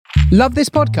Love this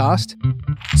podcast?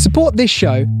 Support this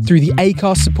show through the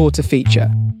Acast supporter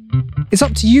feature. It's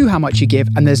up to you how much you give,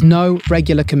 and there's no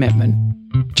regular commitment.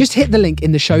 Just hit the link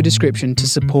in the show description to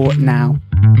support now.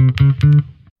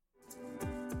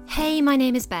 Hey, my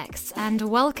name is Bex, and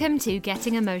welcome to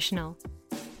Getting Emotional.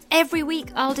 Every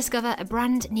week I'll discover a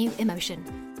brand new emotion.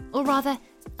 Or rather,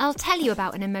 I'll tell you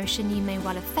about an emotion you may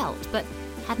well have felt, but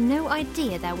had no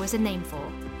idea there was a name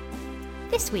for.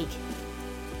 This week,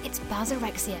 it's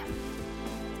basorexia.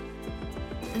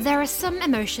 There are some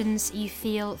emotions you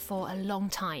feel for a long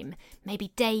time, maybe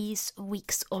days,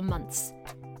 weeks or months.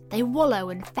 They wallow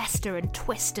and fester and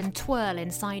twist and twirl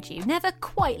inside you, never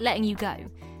quite letting you go.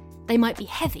 They might be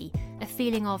heavy, a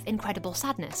feeling of incredible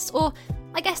sadness, or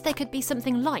I guess they could be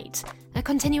something light, a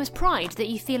continuous pride that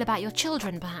you feel about your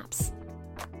children perhaps.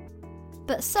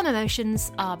 But some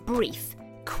emotions are brief,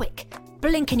 quick,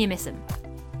 blink and you miss them.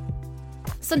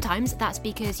 Sometimes that's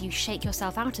because you shake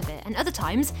yourself out of it, and other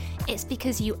times it's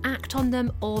because you act on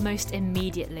them almost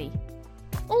immediately.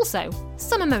 Also,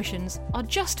 some emotions are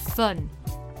just fun.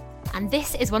 And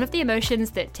this is one of the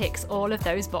emotions that ticks all of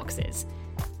those boxes.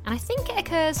 And I think it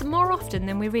occurs more often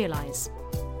than we realise.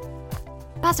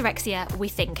 Basorexia, we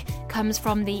think, comes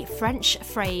from the French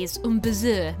phrase un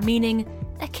baiser, meaning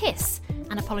a kiss.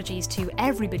 And apologies to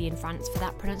everybody in France for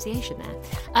that pronunciation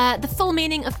there. The full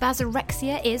meaning of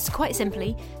basorexia is, quite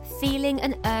simply, feeling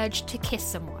an urge to kiss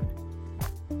someone.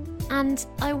 And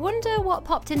I wonder what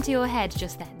popped into your head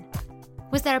just then.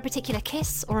 Was there a particular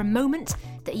kiss or a moment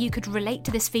that you could relate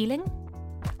to this feeling?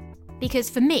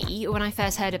 Because for me, when I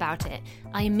first heard about it,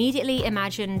 I immediately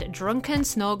imagined drunken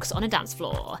snogs on a dance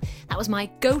floor. That was my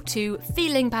go-to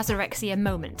feeling basorexia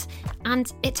moment.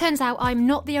 And it turns out I'm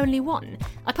not the only one.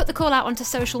 I put the call out onto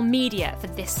social media for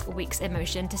this week's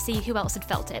emotion to see who else had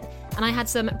felt it, and I had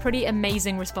some pretty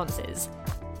amazing responses.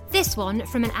 This one,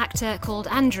 from an actor called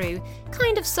Andrew,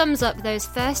 kind of sums up those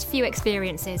first few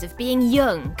experiences of being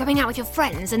young, going out with your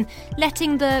friends, and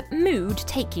letting the mood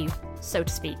take you, so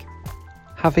to speak.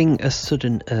 Having a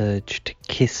sudden urge to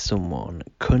kiss someone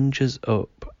conjures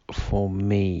up for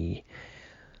me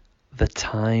the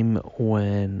time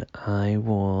when I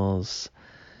was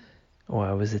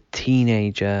a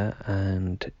teenager,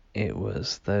 and it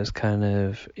was those kind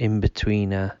of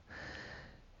in-betweener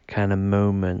kind of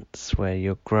moments where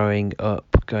you're growing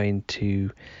up, going to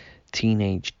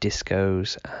teenage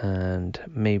discos and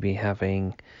maybe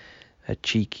having a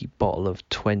cheeky bottle of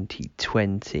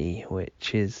 2020,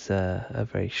 which is a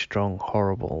very strong,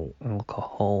 horrible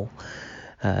alcohol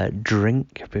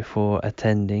drink before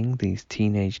attending these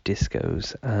teenage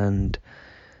discos, and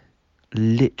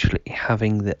literally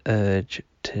having the urge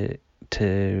to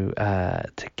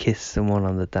kiss someone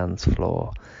on the dance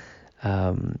floor.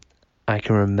 I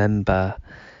can remember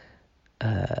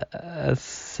a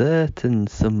certain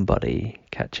somebody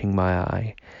catching my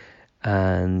eye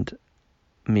and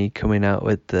me coming out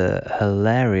with the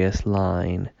hilarious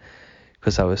line,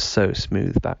 because I was so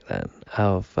smooth back then,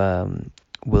 of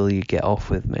will you get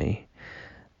off with me?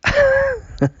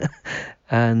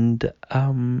 And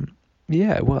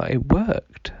yeah, well, it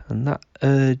worked, and that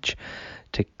urge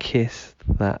to kiss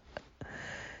that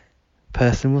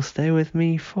person will stay with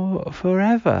me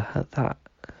forever at that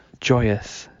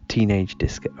joyous teenage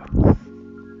disco.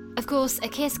 Of course, a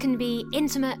kiss can be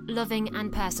intimate, loving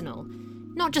and personal,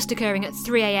 not just occurring at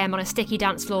 3 a.m. on a sticky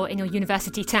dance floor in your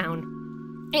university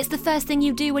town. It's the first thing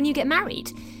you do when you get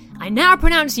married. I now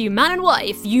pronounce you man and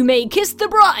wife, you may kiss the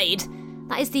bride.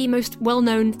 That is the most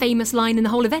well-known, famous line in the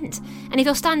whole event. And if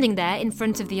you're standing there in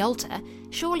front of the altar,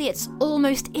 surely it's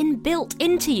almost inbuilt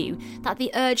into you that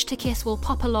the urge to kiss will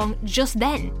pop along just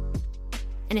then.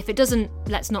 And if it doesn't,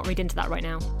 let's not read into that right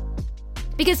now.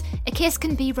 Because a kiss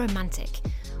can be romantic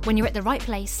when you're at the right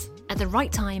place, at the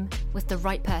right time, with the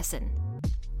right person.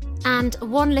 And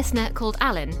one listener called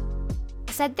Alan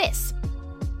said this: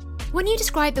 when you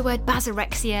describe the word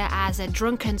basorexia as a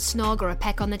drunken snog or a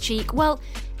peck on the cheek, well,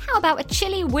 how about a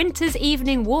chilly winter's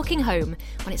evening walking home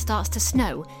when it starts to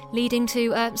snow, leading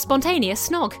to a spontaneous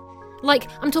snog? Like,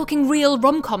 I'm talking real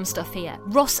rom-com stuff here,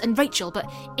 Ross and Rachel,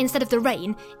 but instead of the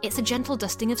rain, it's a gentle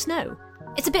dusting of snow.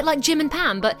 It's a bit like Jim and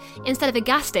Pam, but instead of a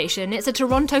gas station, it's a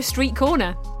Toronto street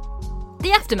corner.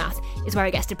 The aftermath is where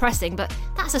it gets depressing, but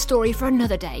that's a story for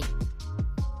another day.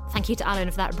 Thank you to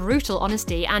Alan for that brutal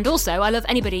honesty, and also I love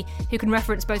anybody who can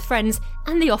reference both Friends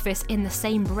and The Office in the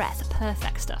same breath.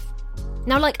 Perfect stuff.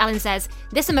 Now, like Alan says,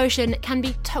 this emotion can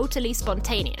be totally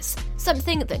spontaneous,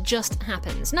 something that just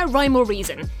happens, no rhyme or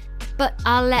reason. But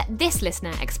I'll let this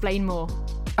listener explain more.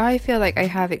 I feel like I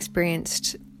have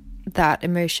experienced that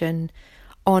emotion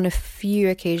on a few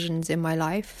occasions in my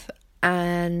life,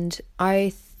 and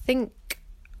I think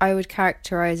I would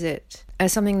characterize it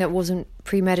as something that wasn't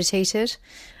premeditated.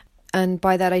 And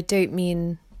by that, I don't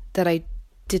mean that I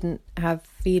didn't have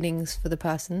feelings for the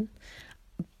person.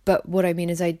 But what I mean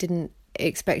is I didn't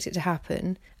expect it to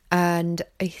happen. And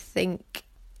I think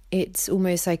it's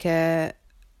almost like a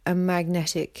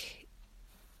magnetic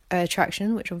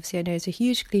attraction, which obviously I know is a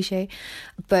huge cliche,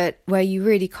 but where you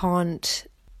really can't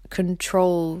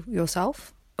control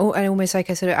yourself. And almost like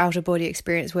a sort of out-of-body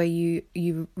experience where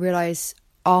you realise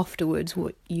afterwards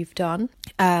what you've done.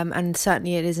 And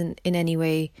certainly it isn't in any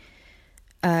way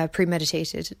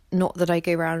premeditated. Not that I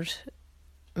go around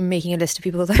making a list of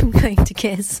people that I'm going to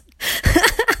kiss.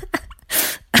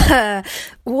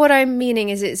 What I'm meaning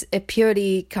is it's a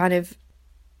purely kind of,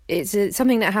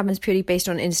 something that happens purely based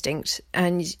on instinct,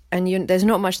 and there's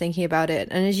not much thinking about it.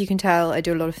 And as you can tell, I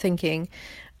do a lot of thinking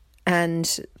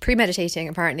and premeditating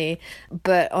apparently,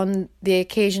 but on the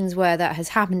occasions where that has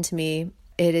happened to me,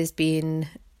 it has been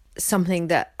something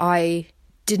that I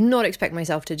did not expect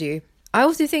myself to do. I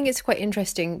also think it's quite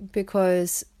interesting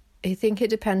because I think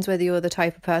it depends whether you're the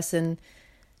type of person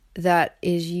that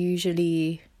is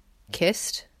usually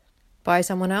kissed by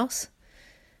someone else,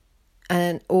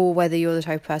 or whether you're the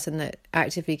type of person that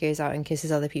actively goes out and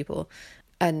kisses other people,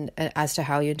 and as to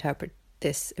how you interpret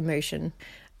this emotion.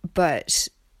 But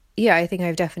yeah, I think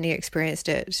I've definitely experienced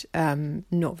it,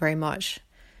 not very much.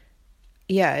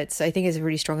 Yeah, I think it's a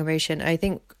really strong emotion. I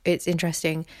think it's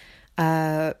interesting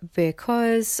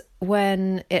because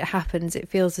when it happens, it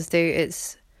feels as though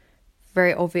it's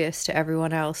very obvious to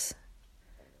everyone else,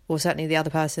 or certainly the other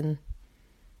person,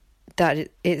 that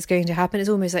it's going to happen. It's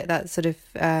almost like that sort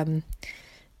of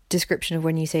description of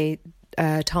when you say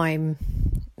time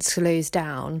slows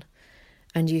down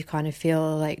and you kind of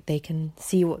feel like they can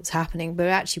see what's happening, but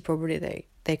actually probably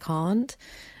they can't.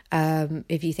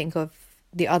 If you think of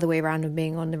the other way around of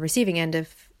being on the receiving end of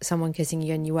someone kissing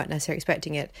you and you weren't necessarily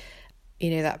expecting it,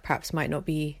 that perhaps might not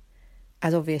be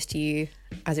as obvious to you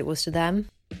as it was to them.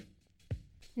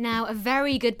 Now, a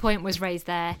very good point was raised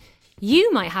there.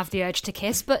 You might have the urge to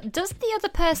kiss, but does the other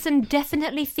person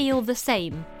definitely feel the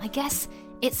same? I guess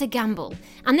it's a gamble.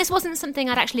 And this wasn't something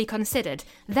I'd actually considered.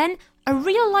 Then a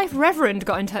real-life reverend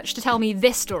got in touch to tell me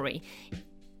this story.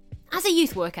 As a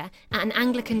youth worker at an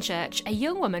Anglican church, a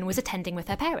young woman was attending with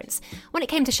her parents. When it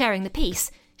came to sharing the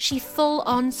peace, she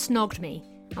full-on snogged me.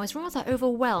 I was rather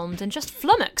overwhelmed and just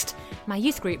flummoxed. My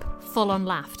youth group full-on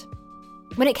laughed.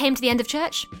 When it came to the end of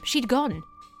church, she'd gone.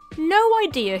 No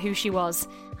idea who she was.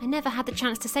 I never had the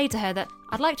chance to say to her that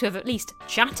I'd like to have at least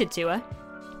chatted to her.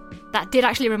 That did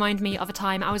actually remind me of a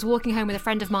time I was walking home with a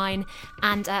friend of mine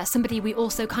and somebody we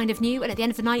also kind of knew, and at the end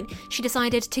of the night she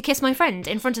decided to kiss my friend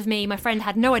in front of me. My friend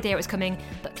had no idea it was coming,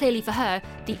 but clearly for her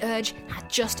the urge had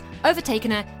just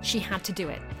overtaken her. She had to do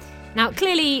it. Now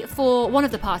clearly for one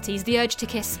of the parties the urge to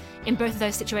kiss in both of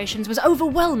those situations was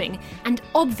overwhelming and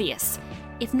obvious,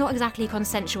 if not exactly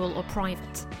consensual or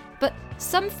private. But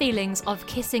some feelings of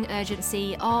kissing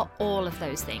urgency are all of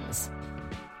those things.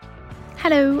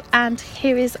 Hello, and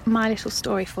here is my little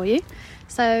story for you.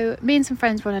 So me and some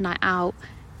friends were on a night out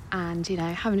and,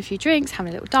 having a few drinks,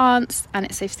 having a little dance, and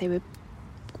it's safe to say we're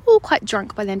all quite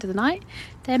drunk by the end of the night.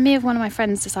 Then me and one of my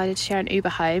friends decided to share an Uber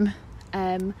home.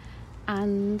 Me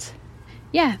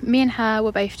and her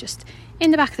were both just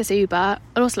in the back of this Uber.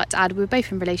 I'd also like to add we were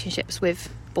both in relationships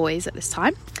with boys at this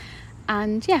time.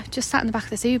 And just sat in the back of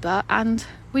this Uber and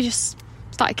we just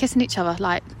started kissing each other,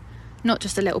 like not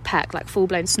just a little peck, like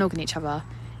full-blown snogging each other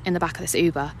in the back of this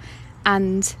Uber.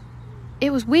 And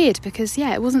it was weird because,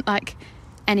 it wasn't like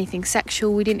anything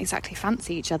sexual. We didn't exactly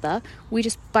fancy each other. We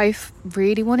just both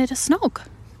really wanted a snog.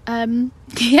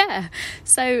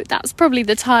 So that's probably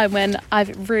the time when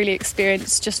I've really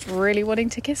experienced just really wanting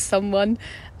to kiss someone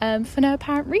for no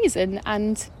apparent reason.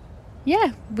 And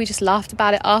we just laughed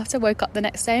about it after, woke up the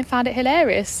next day and found it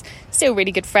hilarious. Still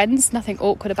really good friends, nothing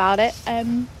awkward about it.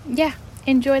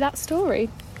 Enjoy that story.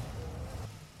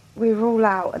 We were all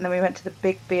out and then we went to the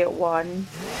Big B at 1,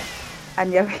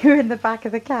 and we were in the back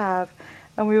of the cab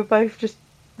and we were both just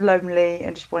lonely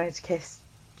and just wanted to kiss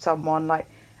someone. Like,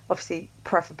 obviously,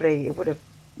 preferably it would have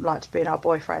liked to be our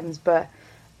boyfriends, but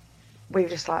we were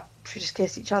just like, should we just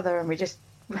kiss each other? And we just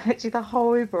literally the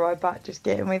whole Uber ride back just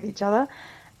getting with each other.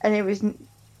 And it was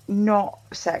not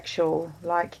sexual.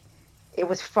 Like, it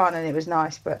was fun and it was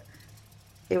nice, but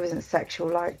it wasn't sexual.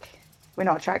 Like, we're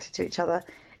not attracted to each other.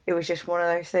 It was just one of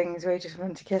those things where you just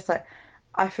wanted to kiss. Like,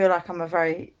 I feel like I'm a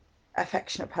very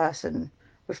affectionate person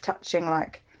with touching.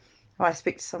 Like, when I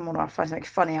speak to someone or I find something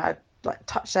funny, I like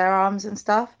touch their arms and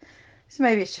stuff. So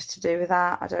maybe it's just to do with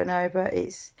that. I don't know, but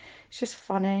it's just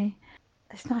funny.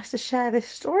 It's nice to share this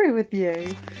story with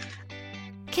you.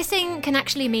 Kissing can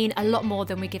actually mean a lot more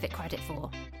than we give it credit for.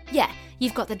 Yeah,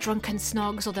 you've got the drunken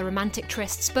snogs or the romantic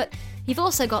trysts, but you've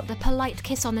also got the polite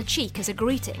kiss on the cheek as a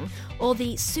greeting, or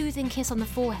the soothing kiss on the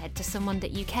forehead to someone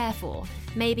that you care for,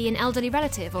 maybe an elderly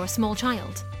relative or a small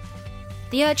child.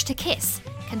 The urge to kiss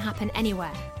can happen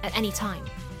anywhere, at any time.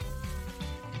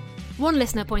 One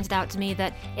listener pointed out to me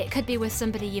that it could be with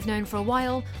somebody you've known for a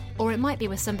while, or it might be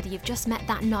with somebody you've just met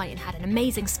that night and had an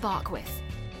amazing spark with.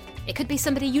 It could be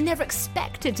somebody you never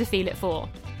expected to feel it for.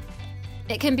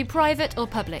 It can be private or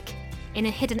public, in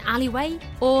a hidden alleyway,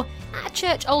 or at a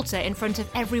church altar in front of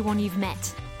everyone you've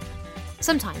met.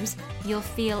 Sometimes you'll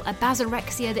feel a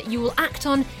basorexia that you will act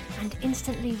on and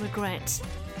instantly regret.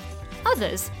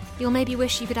 Others you'll maybe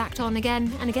wish you could act on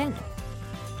again and again.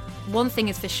 One thing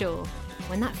is for sure,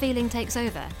 when that feeling takes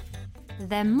over,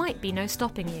 there might be no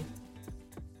stopping you.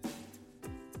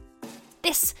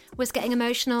 This was Getting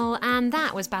Emotional, and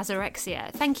that was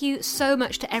Basorexia. Thank you so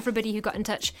much to everybody who got in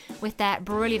touch with their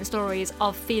brilliant stories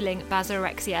of feeling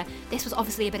basorexia. This was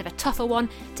obviously a bit of a tougher one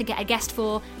to get a guest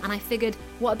for, and I figured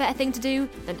what a better thing to do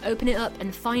than open it up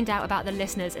and find out about the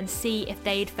listeners and see if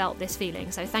they'd felt this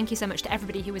feeling. So thank you so much to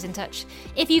everybody who was in touch.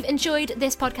 If you've enjoyed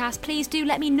this podcast, please do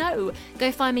let me know.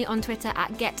 Go find me on Twitter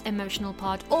at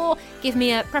GetEmotionalPod, or give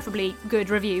me a preferably good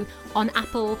review on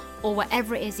Apple or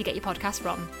wherever it is you get your podcast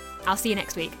from. I'll see you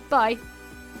next week. Bye.